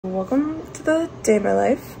Welcome to the day of my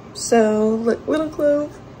life. So, little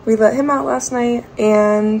Clove, we let him out last night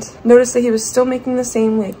and noticed that he was still making the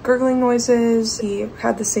same like gurgling noises. He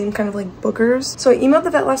had the same kind of like boogers. So I emailed the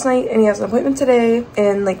vet last night and he has an appointment today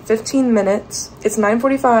in like 15 minutes. It's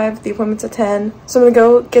 9:45, the appointment's at 10. So I'm gonna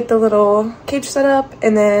go get the little cage set up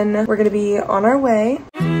and then we're gonna be on our way.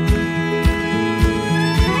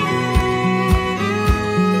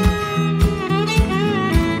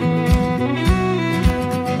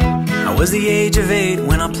 It was the age of 8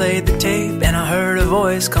 when I played the tape and I heard a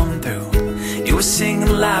voice come through. It was singing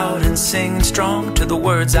loud and singing strong to the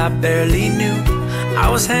words I barely knew.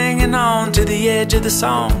 I was hanging on to the edge of the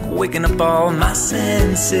song, waking up all my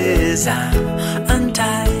senses. I'm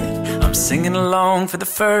untied, I'm singing along for the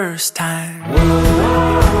first time.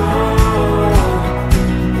 Whoa.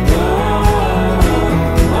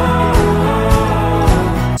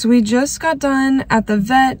 So we just got done at the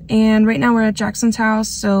vet and right now we're at Jackson's house.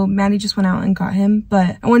 So Maddie just went out and got him,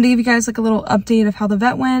 but I wanted to give you guys like a little update of how the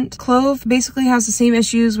vet went. Clove basically has the same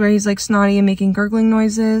issues where he's like snotty and making gurgling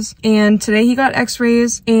noises. And today he got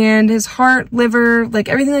x-rays and his heart, liver, like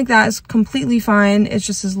everything like that is completely fine. It's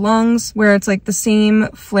just his lungs where it's like the same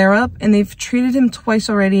flare up and they've treated him twice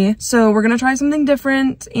already. So we're going to try something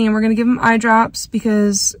different and we're going to give him eye drops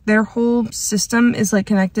because their whole system is like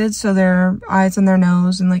connected. So their eyes and their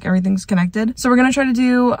nose and like everything's connected. So we're gonna try to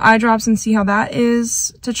do eye drops and see how that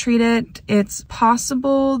is to treat it. It's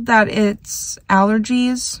possible that it's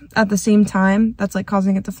allergies at the same time that's like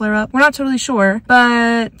causing it to flare up. We're not totally sure,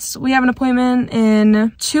 but we have an appointment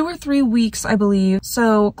in 2 or 3 weeks, I believe.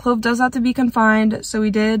 So Clove does have to be confined. So we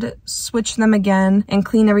did switch them again and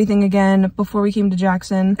clean everything again before we came to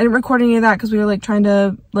Jackson. I didn't record any of that because we were like trying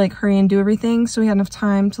to like hurry and do everything. So we had enough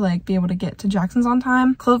time to like be able to get to Jackson's on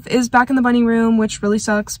time. Clove is back in the bunny room, which really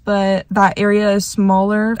sucks, but that area is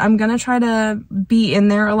smaller. I'm gonna try to be in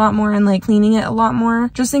there a lot more and like cleaning it a lot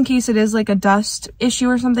more just in case it is like a dust issue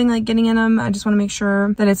or something like getting in them. I just want to make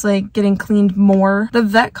sure that it's like getting cleaned more. The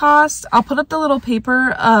vet cost, I'll put up the little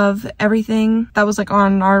paper of everything that was like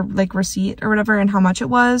on our like receipt or whatever and how much it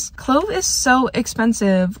was. Clove is so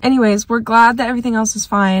expensive. Anyways, we're glad that everything else is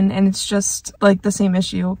fine and it's just like the same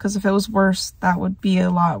issue because if it was worse, that would be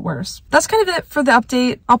a lot worse. That's kind of it for the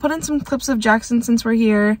update. I'll put in some clips of Jackson since we're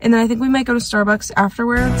here. And then I think we might go to Starbucks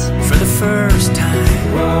afterwards. For the first time.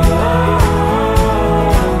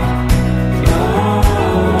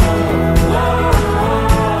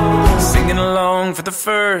 Singing along for the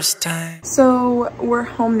first time. So we're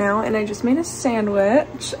home now and I just made a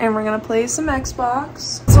sandwich and we're gonna play some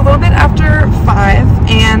Xbox. It's a little bit after 5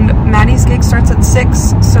 and Maddie's gig starts at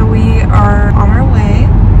 6, so we are on our way.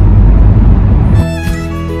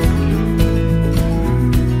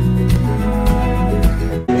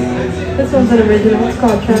 This one's an original, it's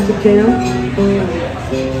called Traffic Jam.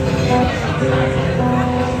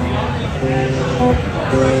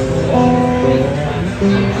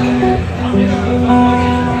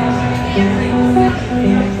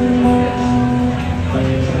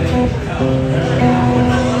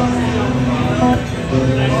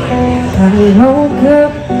 I woke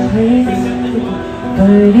up late,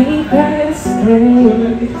 30 past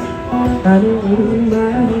 3. I didn't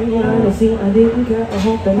mind, honestly, I didn't care. I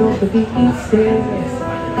hope I know the beat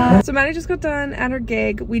stays. So Maddie just got done at her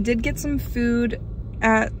gig. We did get some food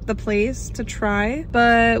at the place to try,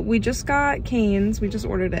 but we just got Cane's. We just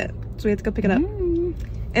ordered it, so we have to go pick it up.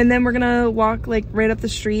 And then we're gonna walk like right up the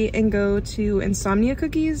street and go to Insomnia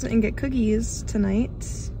Cookies and get cookies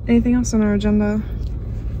tonight. Anything else on our agenda?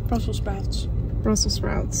 Brussels sprouts. Brussels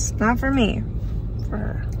sprouts. Not for me, for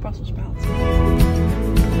her. Brussels sprouts.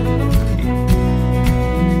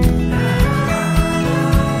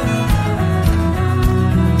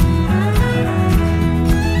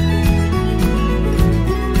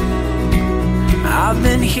 I've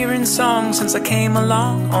been hearing songs since I came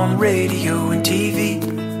along on radio and TV,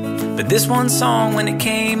 but this one song when it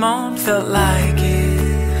came on felt like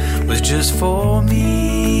it was just for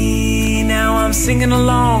me. Now I'm singing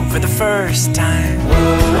along for the first time.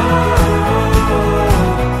 Whoa.